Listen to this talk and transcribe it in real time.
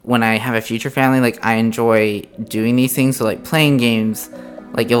when I have a future family, like I enjoy doing these things. So like playing games,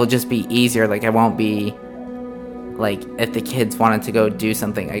 like it will just be easier. Like I won't be like, if the kids wanted to go do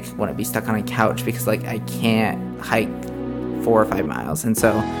something, I wouldn't be stuck on a couch because like I can't hike 4 or 5 miles. And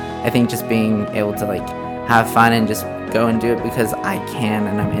so I think just being able to like have fun and just go and do it because I can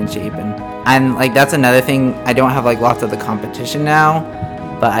and I'm in shape, and like that's another thing. I don't have like lots of the competition now,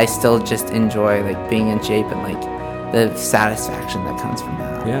 but I still just enjoy like being in shape and like the satisfaction that comes from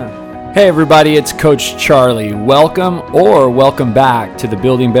that. Yeah. Hey everybody, it's Coach Charlie. Welcome back to the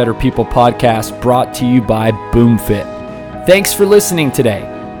Building Better People podcast, brought to you by BoomFit. Thanks for listening today.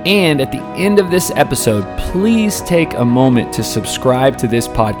 And at the end of this episode, please take a moment to subscribe to this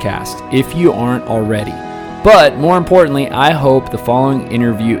podcast if you aren't already. But more importantly, I hope the following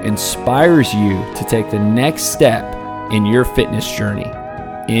interview inspires you to take the next step in your fitness journey.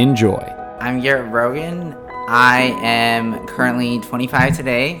 Enjoy. I'm Garrett Brogan. I am currently 25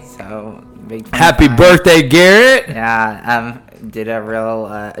 today, so big 25. Happy birthday, Garrett! Yeah, did a real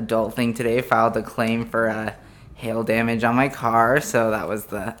adult thing today. Filed a claim for hail damage on my car, so that was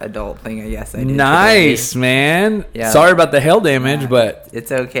the adult thing I guess I did. Nice, today. Man. Yeah. Sorry about the hail damage, but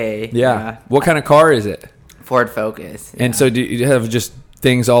it's okay. Yeah. What kind of car is it? Ford Focus. Yeah. And so do you have just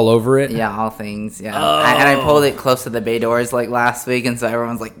things all over it? Yeah, all things. Yeah. Oh. And I pulled it close to the bay doors like last week, and so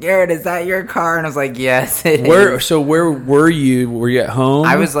everyone's like, "Garrett, is that your car?" And I was like, "Yes, it is." So where were you? Were you at home?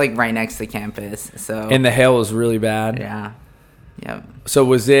 I was like right next to campus. So. And the hail was really bad. Yeah. Yep.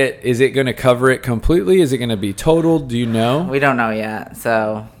 So is it going to cover it completely? Is it going to be totaled? Do you know? We don't know yet.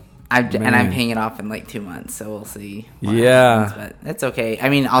 So I'm paying it off in like 2 months, so we'll see. Yeah. Happens, but it's okay. I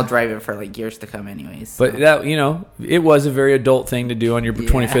mean, I'll drive it for like years to come anyways. So. But that, it was a very adult thing to do on your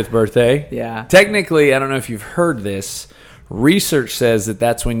 25th birthday. Yeah. Technically, I don't know if you've heard this. Research says that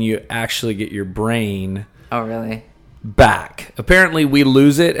that's when you actually get your brain. Oh, really? Back. Apparently we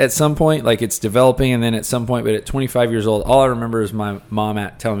lose it at some point, like it's developing, and then at some point, but at 25 years old, all I remember is my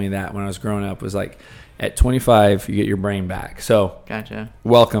mom telling me that when I was growing up was like, at 25 you get your brain back. So gotcha.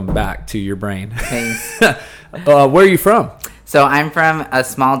 Welcome back to your brain. Thanks. Where are you from? So I'm from a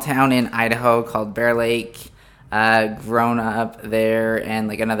small town in Idaho called Bear Lake. Grown up there, and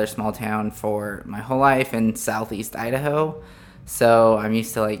like another small town for my whole life in southeast Idaho. So I'm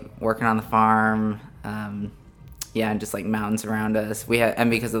used to like working on the farm. Yeah, and just like mountains around us. And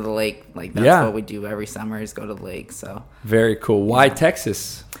because of the lake, like that's what we do every summer is go to the lake. So very cool. Why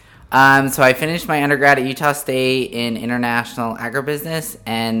Texas? So I finished my undergrad at Utah State in international agribusiness,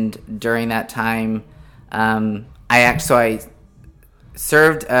 and during that time, I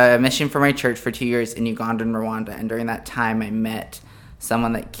served a mission for my church for 2 years in Uganda and Rwanda. And during that time, I met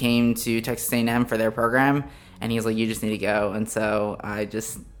someone that came to Texas A&M for their program, and he was like, "You just need to go." And so I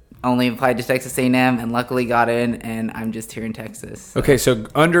just only applied to Texas A&M and luckily got in, and I'm just here in Texas. So. Okay, so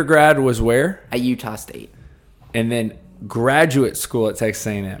undergrad was where? At Utah State. And then graduate school at Texas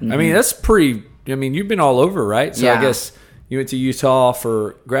A&M. Mm-hmm. I mean, that's pretty, you've been all over, right? So yeah. I guess you went to Utah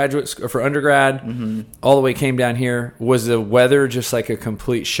for for undergrad, mm-hmm. all the way came down here. Was the weather just like a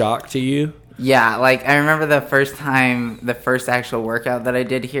complete shock to you? Yeah, like I remember the first actual workout that I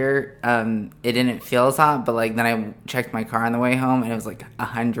did here, it didn't feel as hot, but like then I checked my car on the way home and it was like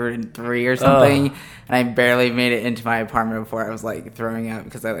 103 or something, and I barely made it into my apartment before I was like throwing up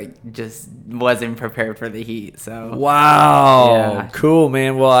because I like just wasn't prepared for the heat. So wow, yeah. Cool,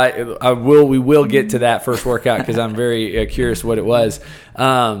 man. Well, we will get to that first workout because I'm very curious what it was.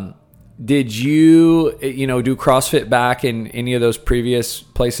 Did you, do CrossFit back in any of those previous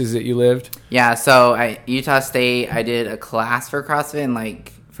places that you lived? Yeah, so at Utah State, I did a class for CrossFit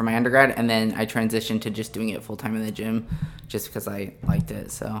for my undergrad, and then I transitioned to just doing it full-time in the gym just because I liked it.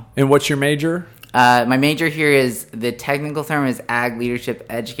 So. And what's your major? My major here is, the technical term is Ag Leadership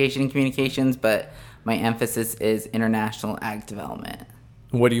Education and Communications, but my emphasis is International Ag Development.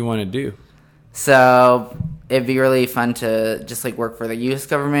 What do you want to do? So it'd be really fun to just like work for the U.S.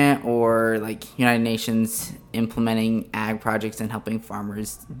 government or like United Nations implementing ag projects and helping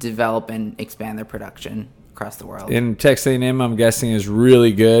farmers develop and expand their production across the world. And Texas A&M, I'm guessing, is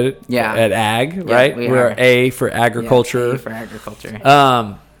really good at ag, right? We're A for agriculture. Yeah, A for agriculture.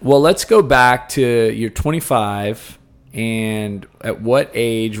 Well, let's go back to you're 25, and at what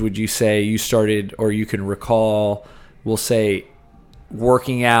age would you say you started, or you can recall, we'll say,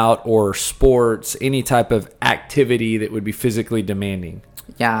 working out or sports, any type of activity that would be physically demanding?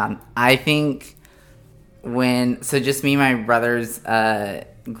 Yeah, I think just me and my brothers,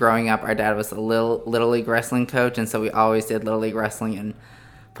 growing up, our dad was a little league wrestling coach, and so we always did little league wrestling and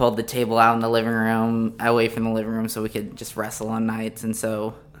pulled the table out in the living room, away from the living room, so we could just wrestle on nights. And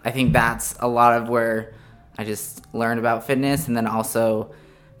so I think that's a lot of where I just learned about fitness. And then also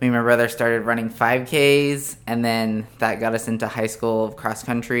me and my brother started running 5Ks, and then that got us into high school of cross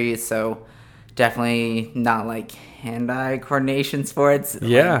country. So definitely not like hand-eye coordination sports.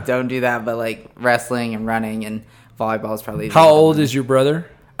 Yeah. Like, don't do that, but like wrestling and running and volleyball is probably. How old is your brother?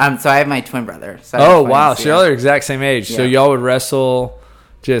 So I have my twin brother. So I have Oh, twins, wow. So y'all are exact same age. So Yeah. y'all would wrestle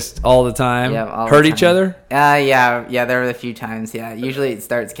just all the time? Yeah, all the Hurt time. each other? Yeah. There were a few times. Yeah, usually it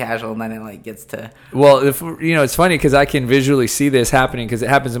starts casual and then it like gets to. Well, it's funny because I can visually see this happening because it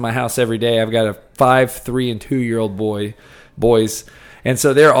happens in my house every day. I've got a 5, 3, and 2-year-old boys. And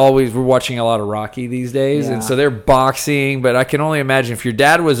so we're watching a lot of Rocky these days. Yeah. And so they're boxing, but I can only imagine if your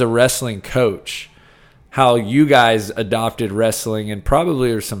dad was a wrestling coach, how you guys adopted wrestling, and probably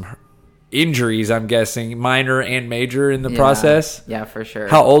there's some injuries, I'm guessing, minor and major in the process. Yeah, for sure.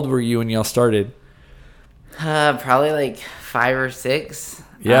 How old were you when y'all started? Probably like 5 or 6.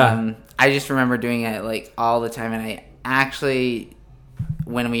 Yeah. I just remember doing it like all the time, and I actually,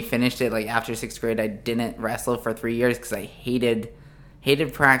 when we finished it, like after 6th grade, I didn't wrestle for 3 years because I hated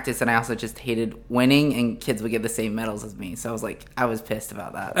practice, and I also just hated winning, and kids would get the same medals as me. So I was pissed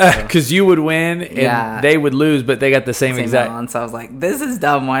about that. So. Because you would win and they would lose, but they got the same exact. Medal, and so I was like, this is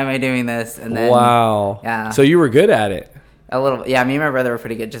dumb. Why am I doing this? And then Wow. Yeah. So you were good at it. A little. Yeah, me and my brother were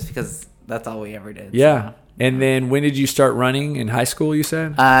pretty good just because that's all we ever did. Yeah. So. And then when did you start running in high school, you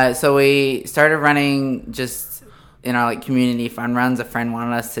said? So we started running just in our like community fun runs. A friend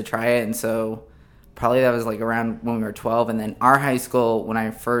wanted us to try it, and so probably that was like around when we were 12. And then our high school,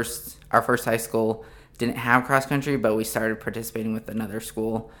 our first high school didn't have cross country, but we started participating with another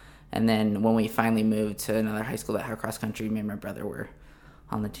school. And then when we finally moved to another high school that had cross country, me and my brother were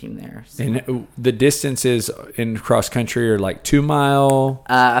on the team there. So. And the distances in cross country are like 2 mile.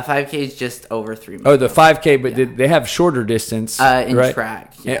 A 5K is just over 3 miles. Oh, the 5K, but they have shorter distance. In right?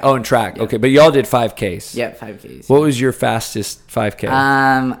 track. Yeah. Oh, in track. Yeah. Okay, but y'all did 5Ks. Yeah, 5Ks. What was your fastest 5K?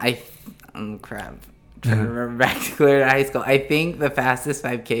 Crap. I'm trying to remember back to clear to high school. I think the fastest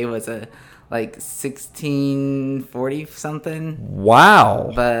 5K was a 1640 something.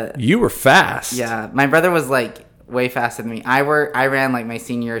 Wow. But you were fast. Yeah, my brother was like way faster than me. I ran like my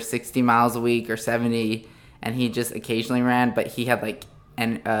senior 60 miles a week or 70, and he just occasionally ran, but he had like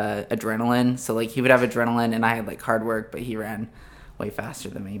an adrenaline. So like he would have adrenaline, and I had like hard work, but he ran way faster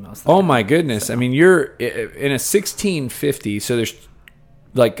than me most of the time. My goodness. So. I mean, you're in a 1650, so there's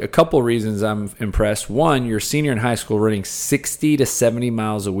like a couple reasons I'm impressed. One, you're a senior in high school running 60 to 70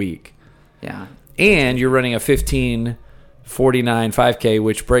 miles a week. Yeah. And you're running a 1549 5K,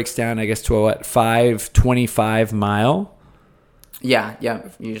 which breaks down, I guess, to a 525 mile. Yeah,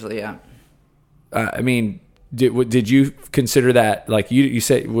 usually, yeah. I mean, did you consider that, like you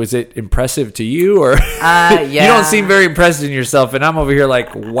said, was it impressive to you, or yeah. You don't seem very impressed in yourself, and I'm over here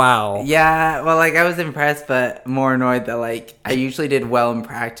like, wow. Yeah, well, like I was impressed, but more annoyed that like I usually did well in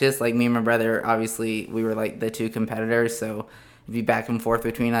practice. Like me and my brother, obviously, we were like the two competitors, so it'd be back and forth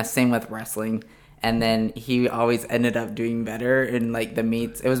between us. Same with wrestling. And then he always ended up doing better in like the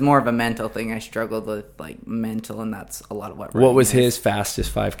meets. It was more of a mental thing. I struggled with like mental, and that's a lot of what. What was his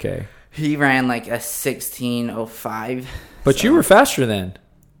fastest 5K? He ran like a 16:05. But you were faster then.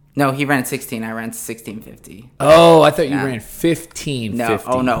 No, he ran 16. I ran 16:50. Oh, I thought you ran 15:50.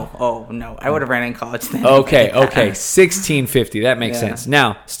 No, oh no. I would have ran in college then. Okay, 16:50. That makes sense.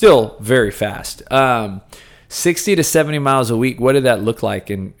 Now, still very fast. 60 to 70 miles a week. What did that look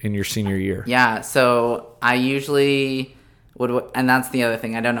like in your senior year? Yeah, so I usually would, and that's the other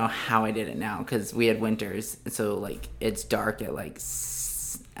thing. I don't know how I did it now because we had winters. So like it's dark at like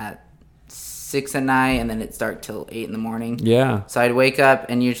at 6 at night, and then it's dark till 8 in the morning. Yeah. So I'd wake up,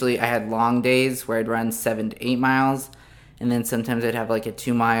 and usually I had long days where I'd run 7 to 8 miles, and then sometimes I'd have like a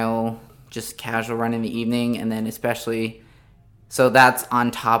 2 mile just casual run in the evening, and then especially. So that's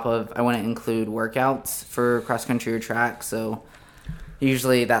on top of, I want to include workouts for cross country or track. So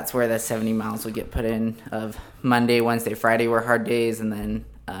usually that's where the 70 miles would get put in of Monday, Wednesday, Friday were hard days. And then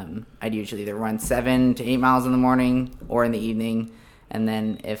I'd usually either run 7 to 8 miles in the morning or in the evening. And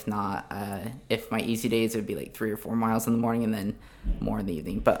then if not, if my easy days, it would be like 3 or 4 miles in the morning and then more in the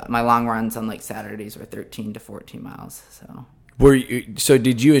evening. But my long runs on like Saturdays were 13 to 14 miles. So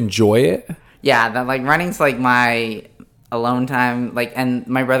did you enjoy it? Yeah, that like running's like my alone time, like, and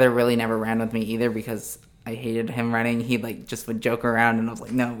my brother really never ran with me either because I hated him running. He like just would joke around, and I was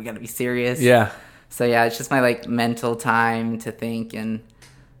like, no, we gotta be serious. Yeah. So yeah, it's just my like mental time to think and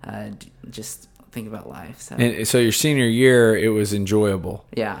just think about life. So your senior year, it was enjoyable.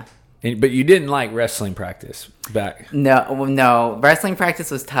 Yeah. But you didn't like wrestling practice back. No, wrestling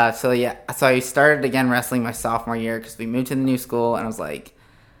practice was tough. So yeah, so I started again wrestling my sophomore year because we moved to the new school, and I was like,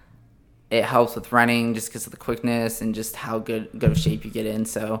 it helps with running just because of the quickness and just how good of shape you get in.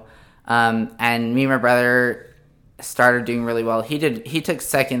 So, and me and my brother started doing really well. He took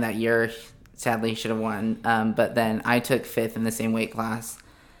second that year. Sadly, he should have won. But then I took fifth in the same weight class.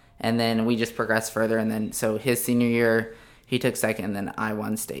 And then we just progressed further. And then, so his senior year, he took second, and then I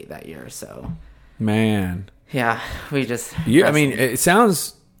won state that year. So, man, yeah, we just. I mean, it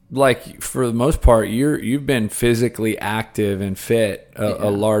sounds like for the most part, you've been physically active and fit a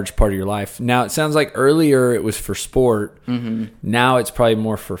large part of your life. Now, it sounds like earlier it was for sport. Mm-hmm. Now it's probably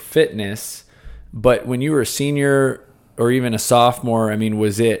more for fitness. But when you were a senior or even a sophomore, I mean,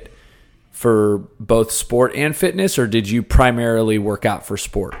 was it for both sport and fitness, or did you primarily work out for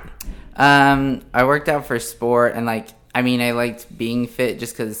sport? I worked out for sport, and I liked being fit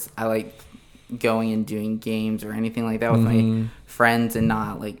just because I liked going and doing games or anything like that with my friends and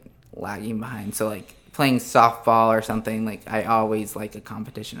not lagging behind. So playing softball or something, I always like a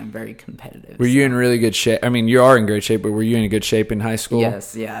competition. I'm very competitive. Were you in really good shape? I mean, you are in great shape, but were you in good shape in high school?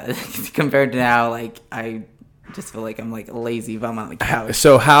 Yes, yeah. Compared to now, I just feel like I'm a lazy bum on the couch.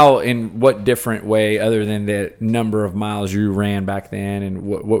 So how, in what different way, other than the number of miles you ran back then, and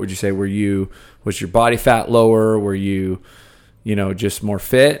what would you say, was your body fat lower? Were you, just more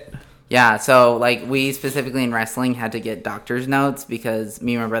fit? Yeah, so we specifically in wrestling had to get doctor's notes because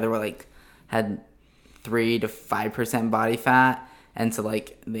me and my brother were had 3 to 5% body fat, and so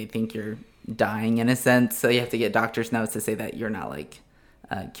they think you're dying in a sense. So you have to get doctor's notes to say that you're not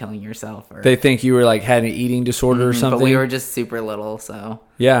killing yourself. Or they think you were had an eating disorder or something. But we were just super little, so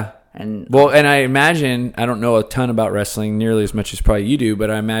yeah. And I imagine, I don't know a ton about wrestling nearly as much as probably you do, but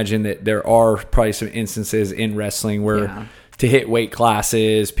I imagine that there are probably some instances in wrestling where to hit weight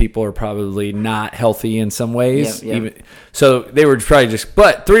classes, people are probably not healthy in some ways. Yep. Even so, they were probably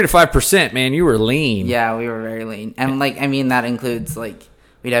but 3 to 5%, man, you were lean. Yeah, we were very lean, and that includes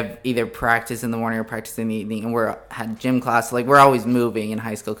we'd have either practice in the morning or practice in the evening, and had gym class. We're always moving in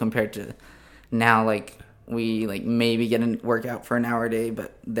high school compared to now. We maybe get a workout for an hour a day,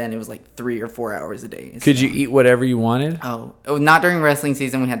 but then it was 3 or 4 hours a day. Could you eat whatever you wanted? Oh, not during wrestling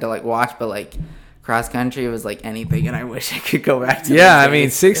season. We had to watch, but cross country, it was anything, and I wish I could go back to. Yeah, I mean,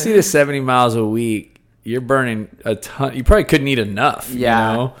 60 to 70 miles a week. You're burning a ton. You probably couldn't eat enough.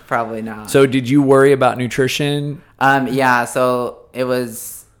 Yeah, probably not. So did you worry about nutrition? Yeah. So it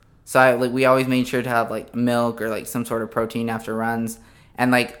was. So we always made sure to have milk or some sort of protein after runs.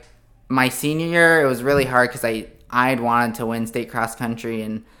 And my senior year, it was really hard because I'd wanted to win state cross country,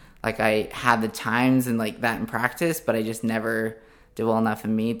 and I had the times and that in practice, but I just never did well enough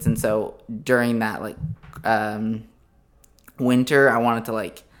in meets. And so during that winter, I wanted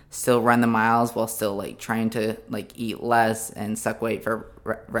to still run the miles while still trying to eat less and suck weight for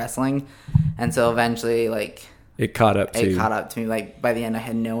wrestling. And so eventually it caught up to me. By the end I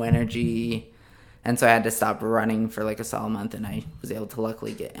had no energy, and so I had to stop running for a solid month, and I was able to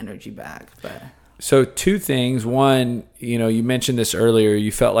luckily get energy back. But so 2 things. One, you mentioned this earlier,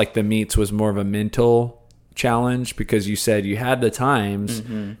 you felt like the meets was more of a mental challenge because you said you had the times,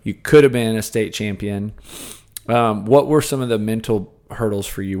 you could have been a state champion. What were some of the mental hurdles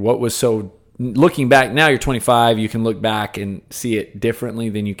for you? What was so, looking back now, you're 25, you can look back and see it differently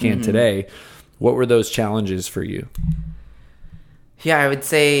than you can today. What were those challenges for you? Yeah, I would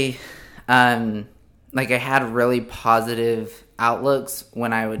say I had really positive outlooks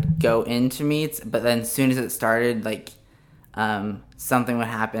when I would go into meets, but then as soon as it started, something would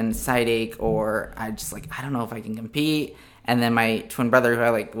happen, side ache, or I just I don't know if I can compete. And then my twin brother, who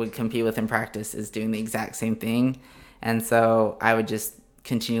I would compete with in practice, is doing the exact same thing. And so I would just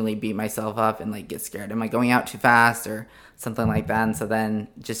continually beat myself up and get scared. Am I going out too fast or something like that? And so then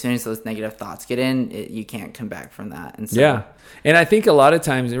just as soon as those negative thoughts get in, you can't come back from that. And so, yeah. And I think a lot of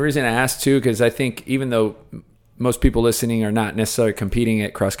times, the reason I ask too, because I think even though most people listening are not necessarily competing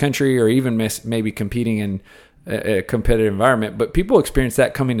at cross country or even maybe competing in a competitive environment, but people experience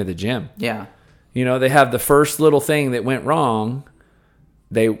that coming to the gym. Yeah. They have the first little thing that went wrong.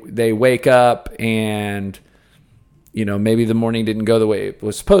 They wake up and maybe the morning didn't go the way it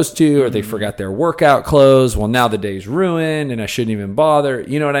was supposed to, or they forgot their workout clothes. Well, now the day's ruined and I shouldn't even bother.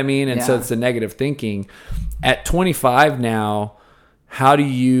 You know what I mean? And so it's the negative thinking. At 25 now, have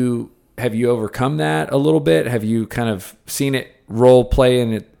you overcome that a little bit? Have you kind of seen it role play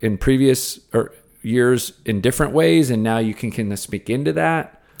in previous years in different ways, and now you can kind of speak into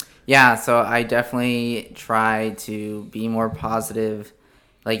that? Yeah, so I definitely try to be more positive,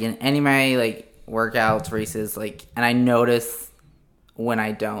 in any of my workouts, races, and I notice when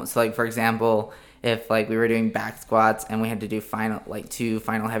I don't. So for example, if we were doing back squats and we had to do 2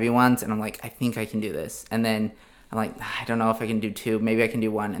 final heavy ones, and I'm I think I can do this, and then I'm like, I don't know if I can do 2. Maybe I can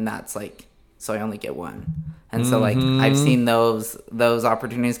do 1, and that's like, so I only get 1. And so like I've seen those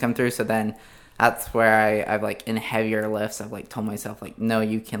opportunities come through. So then that's where I've like in heavier lifts, I've like told myself like, no,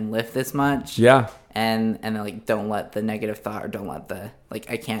 you can lift this much. Yeah. And like, don't let the negative thought, or don't let the, like,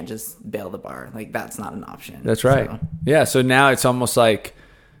 I can't just bail the bar. Like, that's not an option. That's right. So. Yeah. So now it's almost like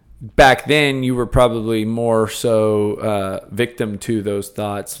back then you were probably more so victim to those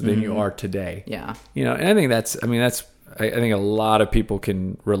thoughts than you are today. Yeah. You know, and I think I think a lot of people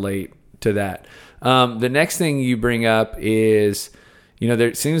can relate to that. The next thing you bring up is, you know,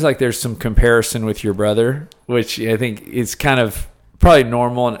 there seems like there's some comparison with your brother, which I think is kind of probably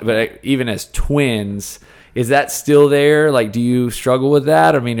normal, but even as twins, is that still there? Like, do you struggle with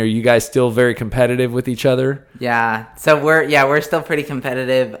that? I mean, are you guys still very competitive with each other? Yeah. So we're still pretty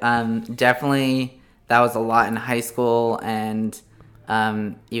competitive. Definitely that was a lot in high school and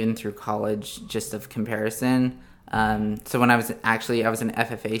even through college, just of comparison. So when I was an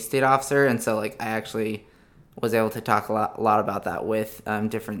FFA state officer, and so like I actually was able to talk a lot about that with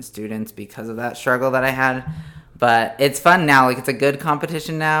different students because of that struggle that I had. But it's fun now. Like, it's a good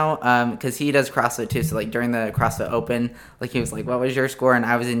competition now because he does CrossFit too. So like during the CrossFit Open, like he was like, "What was your score?" And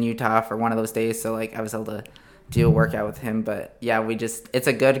I was in Utah for one of those days, so like I was able to do a workout with him. But yeah, it's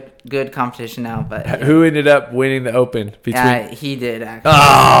a good competition now. But yeah. Who ended up winning the Open? He did actually.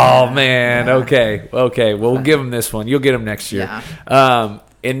 Oh man. Yeah. Okay. Well, we'll give him this one. You'll get him next year. Yeah.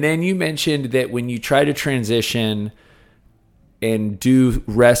 And then you mentioned that when you try to transition and do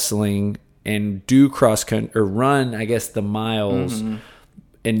wrestling and do cross country or run, I guess, the miles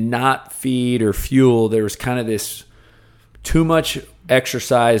and not feed or fuel, there was kind of this too much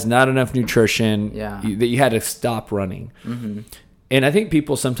exercise, not enough nutrition, that you had to stop running. And I think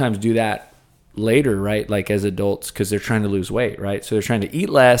people sometimes do that later, right? Like as adults, because they're trying to lose weight, right? So they're trying to eat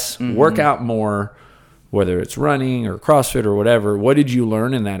less, work out more, whether it's running or CrossFit or whatever. What did you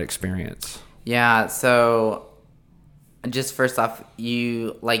learn in that experience? Yeah, so just first off,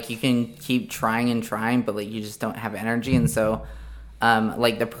 you can keep trying, but like you just don't have energy. And so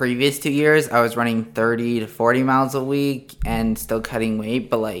like the previous 2 years, I was running 30 to 40 miles a week and still cutting weight.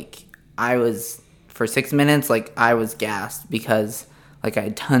 But like for 6 minutes, like I was gassed because like I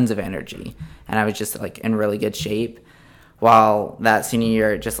had tons of energy and I was just like in really good shape. While that senior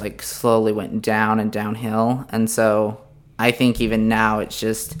year, it just like slowly went down and downhill. And so I think even now it's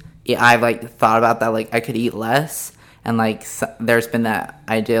just, I've like thought about that, like I could eat less. And like there's been that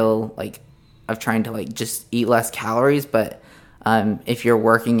ideal like of trying to like just eat less calories. But if you're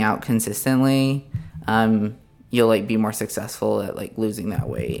working out consistently, you'll like be more successful at like losing that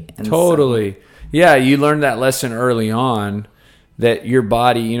weight. And totally. Yeah. You learned that lesson early on. That your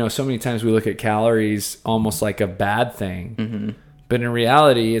body, you know, so many times we look at calories almost like a bad thing. But in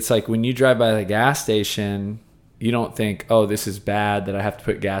reality, it's like when you drive by the gas station, you don't think, oh, this is bad that I have to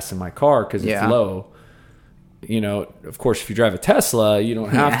put gas in my car because it's low. You know, of course, if you drive a Tesla, you don't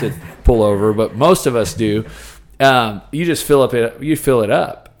have to pull over, but most of us do. You just fill it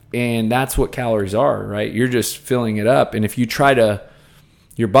up. And that's what calories are, right? You're just filling it up. And if you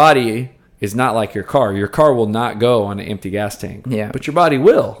your body is not like your car. Your car will not go on an empty gas tank. Yeah. But your body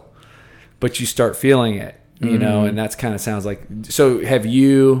will. But you start feeling it, you know, and that's kind of sounds like. So have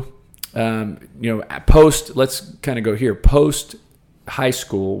you, let's kind of go here. Post high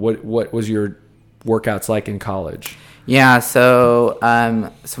school, what was your workouts like in college? Yeah, so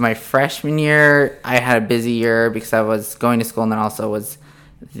my freshman year, I had a busy year because I was going to school and then also was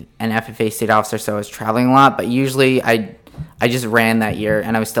an FFA state officer, so I was traveling a lot. But usually I just ran that year,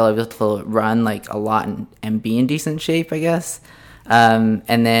 and I was still able to run like a lot and be in decent shape, I guess. And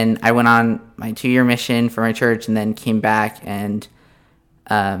then I went on my 2-year mission for my church, and then came back. And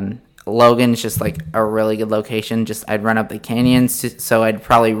Logan's just like a really good location. Just I'd run up the canyons, so I'd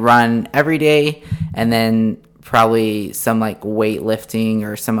probably run every day, and then probably some like weightlifting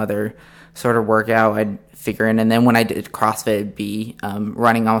or some other sort of workout I'd figure in. And then when I did CrossFit, it'd be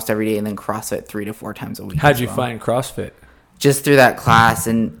running almost every day, and then CrossFit 3 to 4 times a week. How'd you find CrossFit? Just through that class,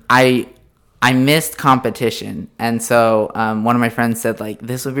 and I missed competition, and so one of my friends said like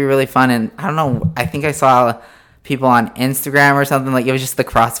this would be really fun, and I don't know, I think I saw people on Instagram or something, like it was just the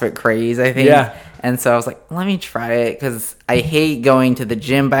CrossFit craze, I think. Yeah. And so I was like, let me try it, because I hate going to the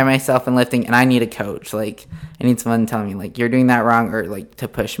gym by myself and lifting, and I need a coach. Like I need someone telling me like you're doing that wrong, or like to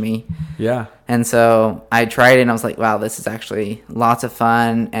push me. Yeah. And so I tried it, and I was like, wow, this is actually lots of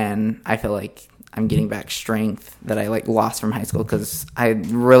fun, and I feel like I'm getting back strength that I like lost from high school, because I had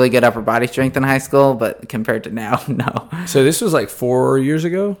really good upper body strength in high school, but compared to now, no. So this was like 4 years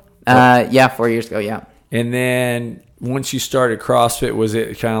ago? 4 years ago, yeah. And then once you started CrossFit, was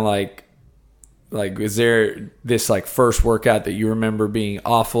it kind of like Like, is there this like first workout that you remember being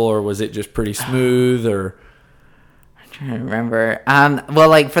awful, or was it just pretty smooth? Or I'm trying to remember. Well,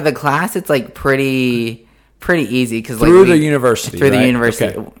 like for the class, it's like pretty easy because like through the university, through right? the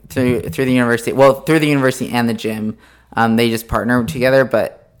university, Okay. through the university. Well, through the university and the gym, they just partner together.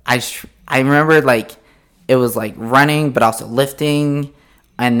 But I remember like it was like running, but also lifting,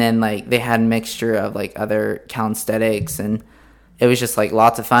 and then like they had a mixture of like other calisthenics and. It was just like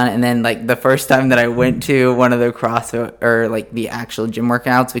lots of fun. And then like the first time that I went to one of the CrossFit or like the actual gym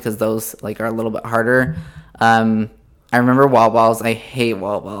workouts, because those like are a little bit harder. I remember wall balls. I hate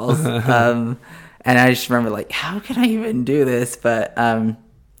wall balls. And I just remember like, how can I even do this? But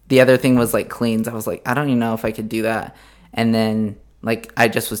the other thing was like cleans. I was like, I don't even know if I could do that. And then like I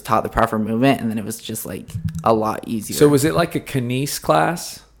just was taught the proper movement, and then it was just like a lot easier. So was it like a kines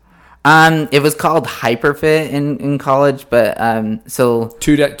class? It was called Hyperfit in college, but so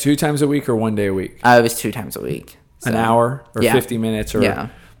two times a week or 1 day a week? It was 2 times a week. An hour or yeah. 50 minutes or yeah.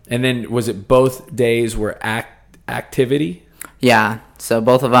 And then was it both days were activity? Yeah. So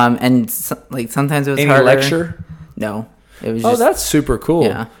both of them, and like sometimes it was any harder. lecture? No, it was. Oh, just, that's super cool.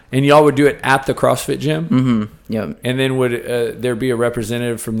 Yeah. And y'all would do it at the CrossFit gym? Mm-hmm. Yep. And then would there be a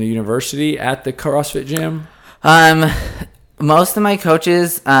representative from the university at the CrossFit gym? Most of my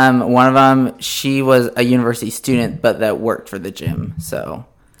coaches, one of them, she was a university student, but that worked for the gym. So,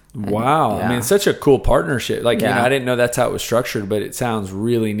 wow. Yeah. I mean, it's such a cool partnership. Like, Yeah. you know, I didn't know that's how it was structured, but it sounds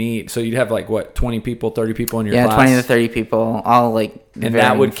really neat. So you'd have like what, 20 people, 30 people in your class? 20 to 30 people, all like, and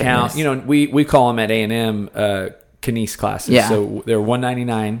that would count, you know, we call them at A&M, kines classes. Yeah. So they're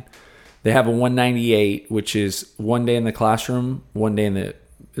 $199. They have a $198, which is 1 day in the classroom, 1 day in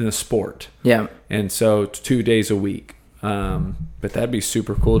the sport. Yeah. And so 2 days a week. But that'd be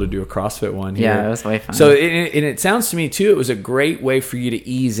super cool to do a CrossFit one here. Yeah, it was way fun. So it sounds to me too, it was a great way for you to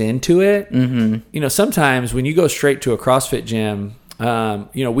ease into it. Mm-hmm. You know, sometimes when you go straight to a CrossFit gym,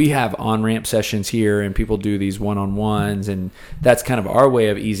 you know, we have on-ramp sessions here and people do these one-on-ones, and that's kind of our way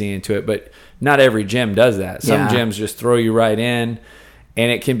of easing into it. But not every gym does that. Some gyms just throw you right in, and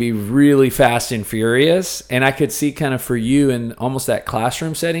it can be really fast and furious. And I could see kind of for you in almost that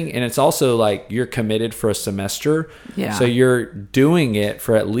classroom setting. And it's also like you're committed for a semester. Yeah. So you're doing it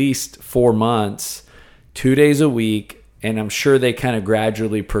for at least 4 months, 2 days a week. And I'm sure they kind of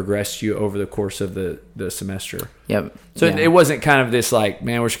gradually progressed you over the course of the semester. Yep. So it wasn't kind of this like,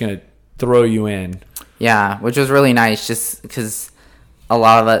 man, we're just going to throw you in. Yeah, which was really nice just because some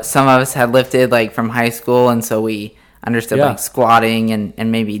of us had lifted like from high school. And so we understood like squatting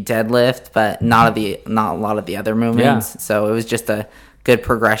and maybe deadlift, but not a lot of the other movements. Yeah. So it was just a good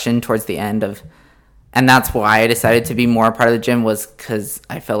progression towards the end of, and that's why I decided to be more a part of the gym, was because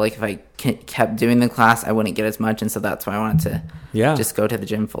I felt like if I kept doing the class, I wouldn't get as much. And so that's why I wanted to just go to the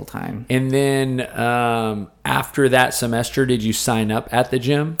gym full time. And then after that semester, did you sign up at the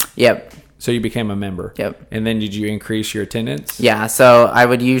gym? Yep. So you became a member? Yep. And then did you increase your attendance? Yeah. So I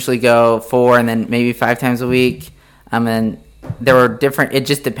would usually go 4 and then maybe 5 times a week. And there were different, it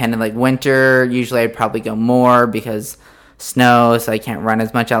just depended. Like winter, usually I'd probably go more because snow, so I can't run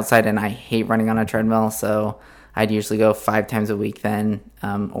as much outside, and I hate running on a treadmill. So I'd usually go 5 times a week then,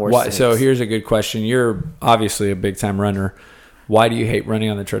 or 6. So here's a good question. You're obviously a big time runner. Why do you hate running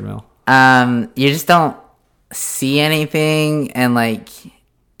on the treadmill? You just don't see anything, and like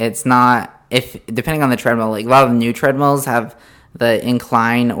it's not, depending on the treadmill, like a lot of the new treadmills have the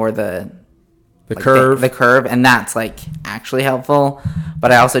incline or the curve. The curve, and that's like actually helpful,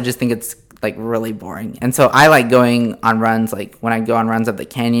 but I also just think it's like really boring. And so I like going on runs. Like when I go on runs up the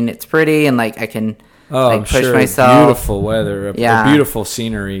canyon, it's pretty, and like I can push myself. Beautiful weather, beautiful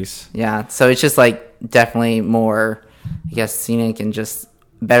sceneries. Yeah, so it's just like definitely more, I guess, scenic and just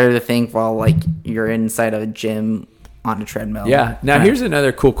better to think while like you're inside a gym on a treadmill. Yeah. Now here's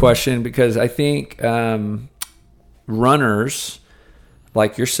another cool question, because I think runners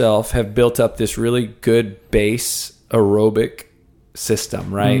like yourself have built up this really good base aerobic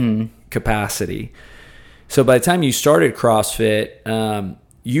system, right? Mm-hmm. Capacity. So by the time you started CrossFit,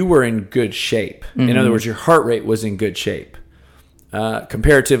 you were in good shape. Mm-hmm. In other words, your heart rate was in good shape.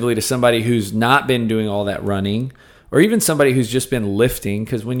 Comparatively to somebody who's not been doing all that running, or even somebody who's just been lifting,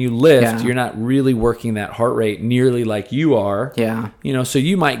 because when you lift, you're not really working that heart rate nearly like you are. Yeah. You know, so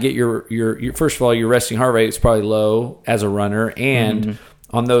you might get your first of all, your resting heart rate is probably low as a runner, and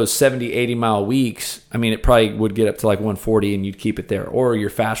on those 70, 80 mile weeks, I mean, it probably would get up to like 140 and you'd keep it there. Or your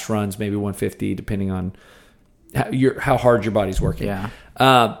fast runs, maybe 150, depending on how hard your body's working. Yeah.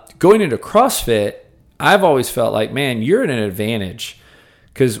 Going into CrossFit, I've always felt like, man, you're at an advantage,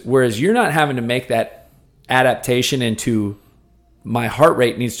 because whereas you're not having to make that adaptation into my heart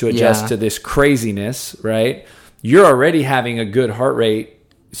rate needs to adjust Yeah. to this craziness, right? You're already having a good heart rate.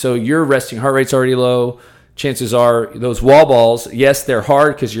 So your resting heart rate's already low. Chances are those wall balls, yes, they're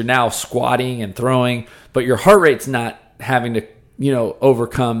hard because you're now squatting and throwing, but your heart rate's not having to,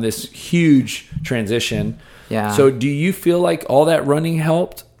 overcome this huge transition. Yeah. So do you feel like all that running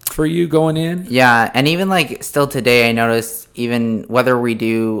helped for you going in? Yeah, and even like still today, I noticed even whether we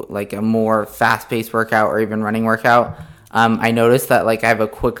do like a more fast-paced workout or even running workout, I noticed that like I have a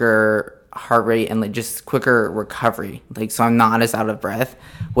quicker heart rate and like just quicker recovery. Like so, I'm not as out of breath,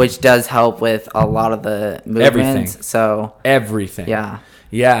 which does help with a lot of the movements. Everything. So Everything.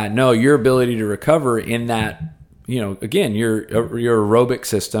 Yeah. No, your ability to recover in that, again, your aerobic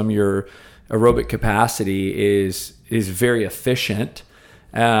system, your aerobic capacity is very efficient.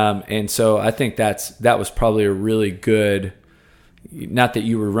 And so I think that was probably a really good, not that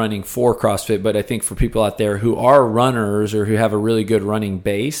you were running for CrossFit, but I think for people out there who are runners or who have a really good running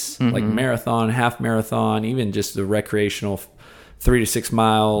base, like marathon, half marathon, even just the recreational 3 to 6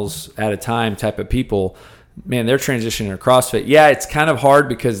 miles at a time type of people, man, they're transitioning to CrossFit. Yeah, it's kind of hard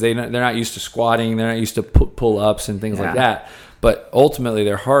because they're not used to squatting, they're not used to pull-ups and things like that. But ultimately,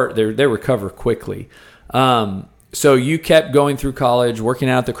 they recover quickly. So you kept going through college, working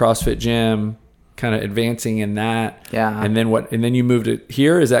out at the CrossFit gym, kind of advancing in that. Yeah. And then what? And then you moved it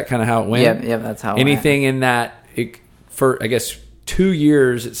here. Is that kind of how it went? Yep, that's how. Anything in that for I guess 2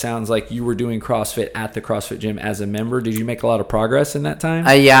 years? It sounds like you were doing CrossFit at the CrossFit gym as a member. Did you make a lot of progress in that time?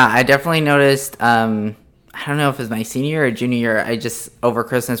 Yeah, I definitely noticed. I don't know if it was my senior or junior year. I just over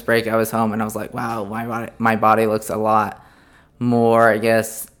Christmas break, I was home and I was like, wow, my body looks a lot more, I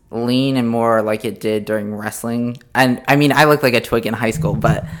guess, lean and more like it did during wrestling. And I mean, I looked like a twig in high school,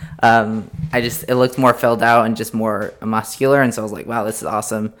 but it looked more filled out and just more muscular. And so I was like, wow, this is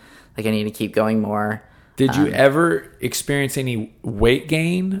awesome. Like I need to keep going more. Did you ever experience any weight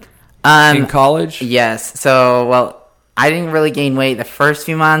gain in college? Yes. So, well, I didn't really gain weight the first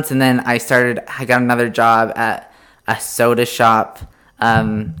few months, and then I got another job at a soda shop,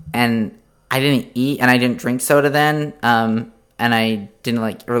 and I didn't eat and I didn't drink soda then, and I didn't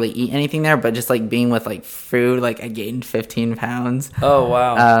like really eat anything there, but just like being with like food, like I gained 15 pounds. Oh,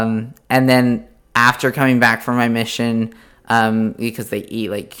 wow. And then after coming back from my mission, because they eat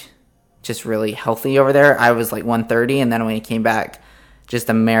like just really healthy over there, I was like 130, and then when I came back, just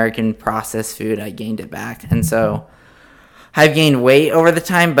American processed food, I gained it back. And so I've gained weight over the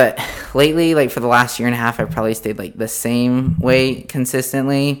time, but lately, like for the last year and a half, I've probably stayed like the same weight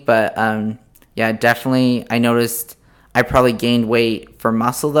consistently. But yeah, definitely I noticed I probably gained weight for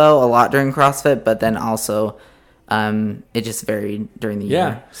muscle though a lot during CrossFit, but then also it just varied during the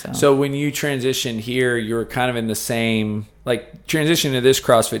year. So when you transitioned here, you were kind of in the same, like transition to this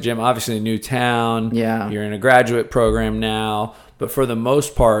CrossFit gym, obviously a new town. Yeah. You're in a graduate program now, but for the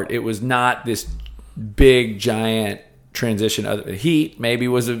most part, it was not this big giant transition. Other heat maybe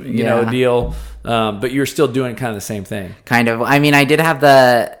was a deal, but you're still doing kind of the same thing. Kind of. I mean, I did have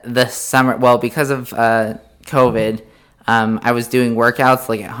the summer. Well, because of COVID, I was doing workouts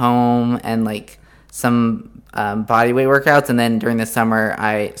like at home and like some body weight workouts, and then during the summer,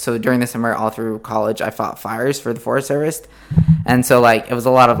 all through college, I fought fires for the Forest Service, and so like it was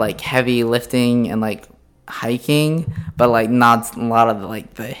a lot of like heavy lifting and like hiking, but like not a lot of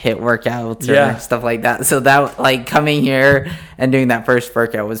like the HIIT workouts or stuff like that. So that like coming here and doing that first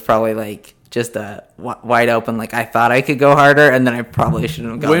workout was probably like just a wide open, like I thought I could go harder, and then I probably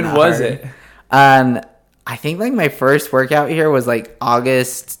shouldn't have gone. When was it? I think like my first workout here was like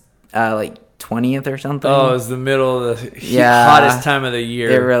August like 20th or something. Oh, it was the middle of the hottest time of the year.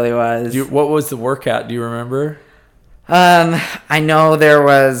 It really was. What was the workout? Do you remember? I know there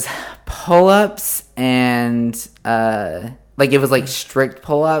was pull-ups and like it was like strict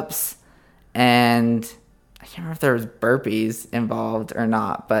pull-ups, and I can't remember if there was burpees involved or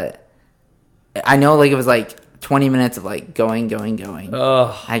not, but I know like it was like 20 minutes of like going.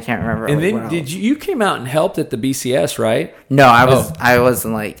 Oh, I can't remember. And then did you came out and helped at the BCS, right? No, I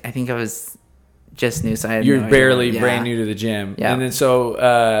wasn't like, I think I was just new. So you're barely brand new to the gym. Yeah. And then so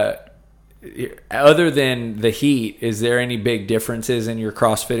other than the heat, is there any big differences in your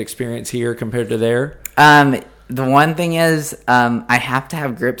CrossFit experience here compared to there? The one thing is, I have to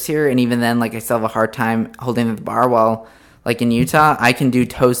have grips here, and even then, like I still have a hard time holding the bar. While like in Utah, I can do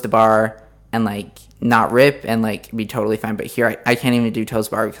toes to bar and like not rip and like be totally fine. But here, I can't even do toes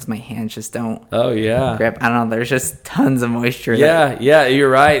to bar because my hands just don't. Oh yeah, grip. I don't know. There's just tons of moisture. Yeah, you're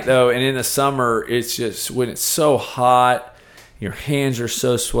right though. And in the summer, it's just when it's so hot. Your hands are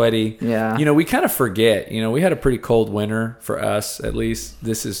so sweaty. Yeah. We kind of forget. We had a pretty cold winter for us, at least.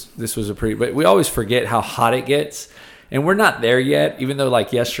 This was a pretty, but we always forget how hot it gets. And we're not there yet, even though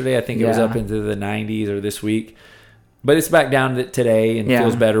like yesterday, I think it was up into the 90s or this week. But it's back down to today and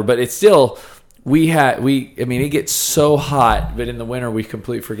feels better. But it's still, I mean, it gets so hot, but in the winter, we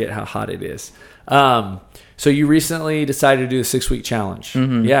completely forget how hot it is. So you recently decided to do the 6-week challenge.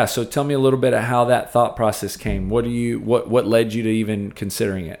 Mm-hmm. Yeah. So tell me a little bit of how that thought process came. What led you to even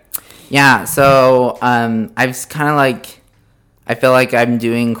considering it? Yeah. So, I've kind of like, I feel like I'm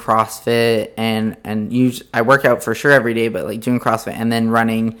doing CrossFit and I work out for sure every day, but like doing CrossFit and then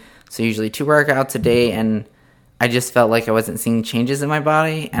running. So usually 2 workouts a day. And I just felt like I wasn't seeing changes in my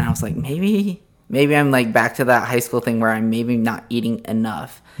body. And I was like, maybe I'm like back to that high school thing where I'm maybe not eating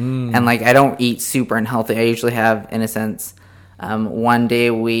enough. And like, I don't eat super unhealthy. I usually have, in a sense, 1 day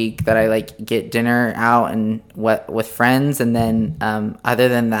a week that I like get dinner out and with friends. And then, other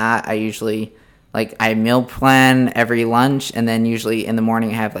than that, I usually like, I meal plan every lunch. And then usually in the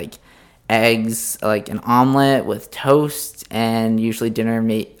morning I have like eggs, like an omelet with toast, and usually dinner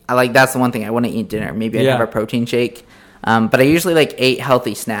that's the one thing I wouldn't eat dinner. Maybe I'd have a protein shake. But I usually like ate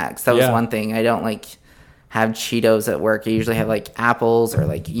healthy snacks. That was one thing. I don't like have Cheetos at work. I usually have like apples or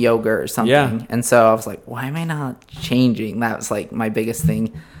like yogurt or something. Yeah. And so I was like, why am I not changing? That was like my biggest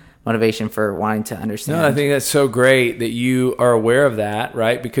motivation for wanting to understand. No, I think that's so great that you are aware of that,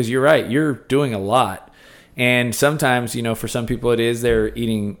 right? Because you're right. You're doing a lot. And sometimes, for some people it is they're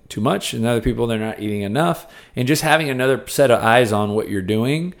eating too much, and other people they're not eating enough. And just having another set of eyes on what you're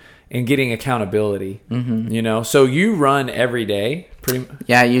doing and getting accountability, So you run every day?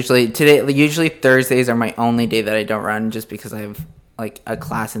 Yeah, usually Thursdays are my only day that I don't run, just because I have like a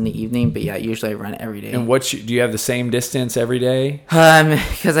class in the evening. But yeah, usually I run every day. And do you have the same distance every day?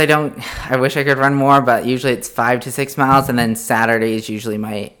 Because I wish I could run more, but usually it's 5 to 6 miles, and then Saturday is usually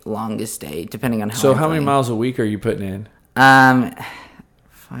my longest day, depending on how. So how many miles a week are you putting in? 5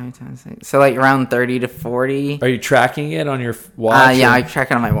 times 6. So like around 30 to 40. Are you tracking it on your watch? Yeah, I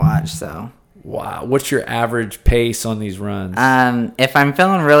track it on my watch. So. Wow. What's your average pace on these runs? If I'm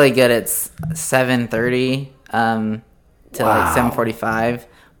feeling really good, it's 7:30 to like 7:45.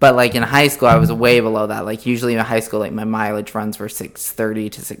 But like in high school, I was way below that. Like usually in high school, like my mileage runs were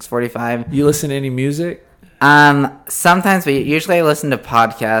 6:30 to 6:45. You listen to any music? Sometimes, but usually I listen to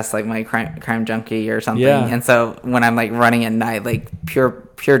podcasts like my crime junkie or something. Yeah. And so when I'm like running at night, like pure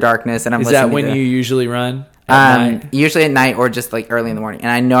darkness, and I'm listening. Is that when you usually run? Usually at night or just like early in the morning. And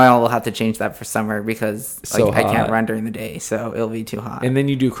I know I will have to change that for summer because like I can't run during the day, so it'll be too hot. And then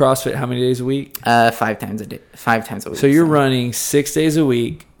you do CrossFit how many days a week? 5 times a day. 5 times a week. So you're running 6 days a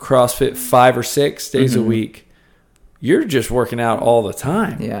week, CrossFit 5 or 6 days a week. You're just working out all the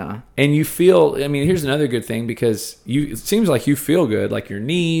time. Yeah. And you feel, here's another good thing, because it seems like you feel good, like your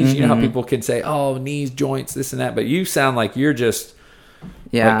knees, you know how people can say, oh, knees, joints, this and that, but you sound like you're just,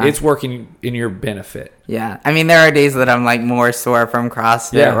 like, it's working in your benefit. Yeah. There are days that I'm like more sore from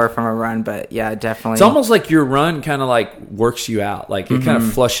CrossFit or from a run, but yeah, definitely. It's almost like your run kind of like works you out. Like it kind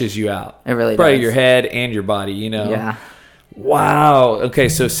of flushes you out. It really Probably does. Your head and your body, Yeah. Wow. Okay,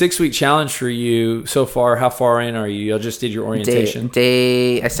 so 6-week challenge for you so far. How far in are you? You just did your orientation.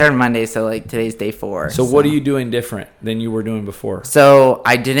 I started Monday, so like today's day 4. So what are you doing different than you were doing before? So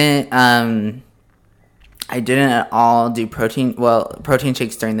I didn't at all do protein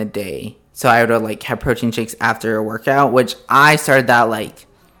shakes during the day. So I would like have protein shakes after a workout, which I started that like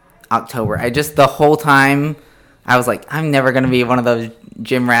October. The whole time I was like, I'm never going to be one of those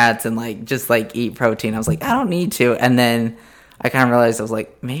gym rats and like just like eat protein. I was like, I don't need to. And then I kind of realized, I was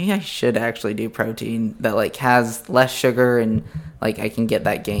like, maybe I should actually do protein that like has less sugar and like I can get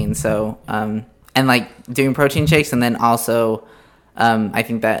that gain. So and like doing protein shakes, and then also I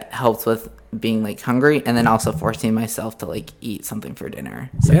think that helps with being like hungry, and then also forcing myself to like eat something for dinner.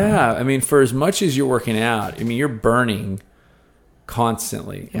 So. Yeah, for as much as you're working out, you're burning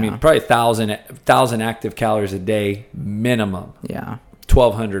constantly. Yeah. Probably 1,000 active calories a day minimum. Yeah.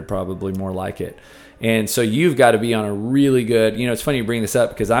 1,200 probably, more like it. And so you've got to be on a really good, it's funny you bring this up,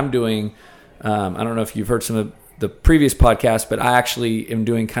 because I'm doing, I don't know if you've heard some of the previous podcasts, but I actually am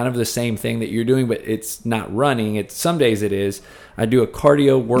doing kind of the same thing that you're doing, but it's not running. Some days it is. I do a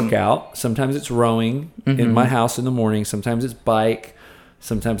cardio workout. Sometimes it's rowing in my house in the morning. Sometimes it's bike.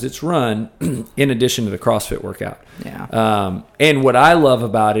 Sometimes it's run, in addition to the CrossFit workout. Yeah. And what I love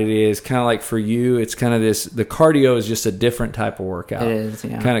about it is kind of like for you, it's kind of the cardio is just a different type of workout. It is,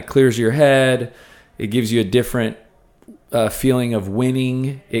 yeah. Kind of clears your head. It gives you a different feeling of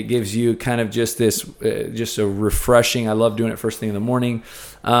winning. It gives you kind of just this, just a refreshing. I love doing it first thing in the morning.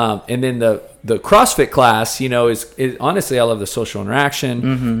 And then the CrossFit class, is honestly, I love the social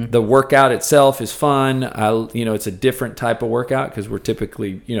interaction. The workout itself is fun. It's a different type of workout because we're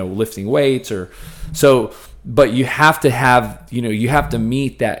typically, lifting weights so but you have to have, you have to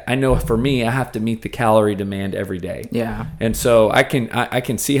meet that. I know for me, I have to meet the calorie demand every day. Yeah. And so I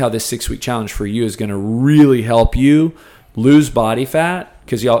can see how this 6-week challenge for you is going to really help you lose body fat,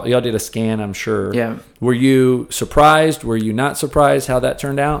 because y'all did a scan, I'm sure. Yeah. Were you surprised? Were you not surprised how that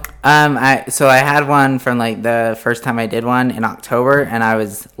turned out? I had one from like the first time I did one in October, and I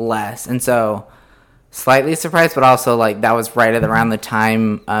was less, and so slightly surprised, but also like that was right at around the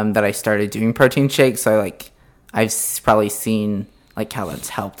time that I started doing protein shakes. So I've probably seen like how that's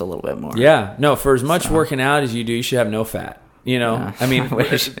helped a little bit more. Yeah. No, for as much working out as you do, you should have no fat. Yeah. I mean,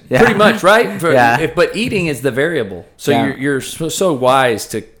 Yeah. pretty much, right? Yeah. But eating is the variable. So Yeah. you're so wise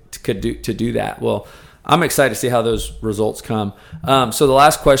to do that. Well, I'm excited to see how those results come. So the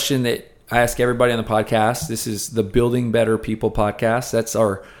last question that I ask everybody on the podcast, this is the Building Better People podcast. That's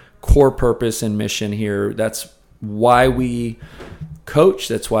our core purpose and mission here. That's why we coach.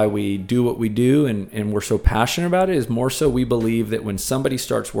 That's why we do what we do. And we're so passionate about it, is more so we believe that when somebody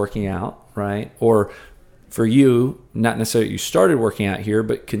starts working out, right? Or for you, not necessarily you started working out here,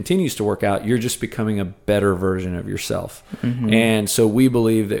 but continues to work out, you're just becoming a better version of yourself. Mm-hmm. And so we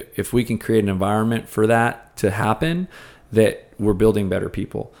believe that if we can create an environment for that to happen, that we're building better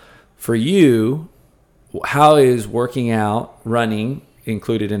people. For you, how is working out, running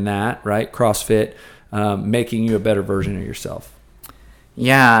included in that, right? CrossFit, making you a better version of yourself?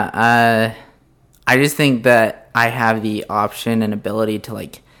 Yeah. I just think that I have the option and ability to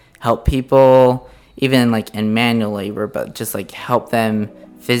like help people, even like in manual labor, but just like help them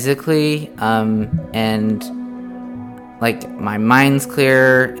physically, and like my mind's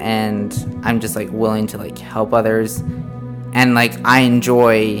clear, and I'm just like willing to like help others, and like I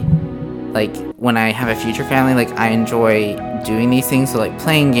enjoy, like when I have a future family, like I enjoy doing these things. So like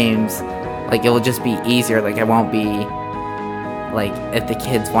playing games, like it will just be easier. Like I won't be like, if the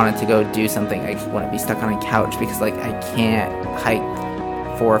kids wanted to go do something, I wouldn't be stuck on a couch, because like I can't hike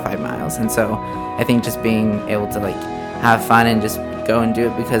 4 or 5 miles. And so I think just being able to like have fun and just go and do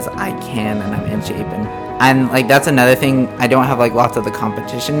it because I can and I'm in shape, and like that's another thing. I don't have like lots of the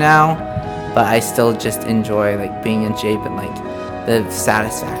competition now, but I still just enjoy like being in shape and like the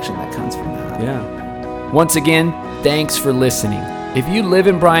satisfaction that comes from that. Yeah. Once again, thanks for listening. If you live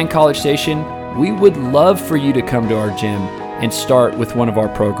in Bryan College Station, we would love for you to come to our gym and start with one of our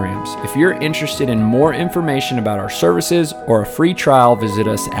programs. If you're interested in more information about our services or a free trial, visit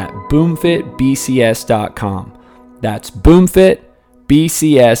us at boomfitbcs.com. That's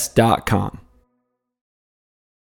boomfitbcs.com.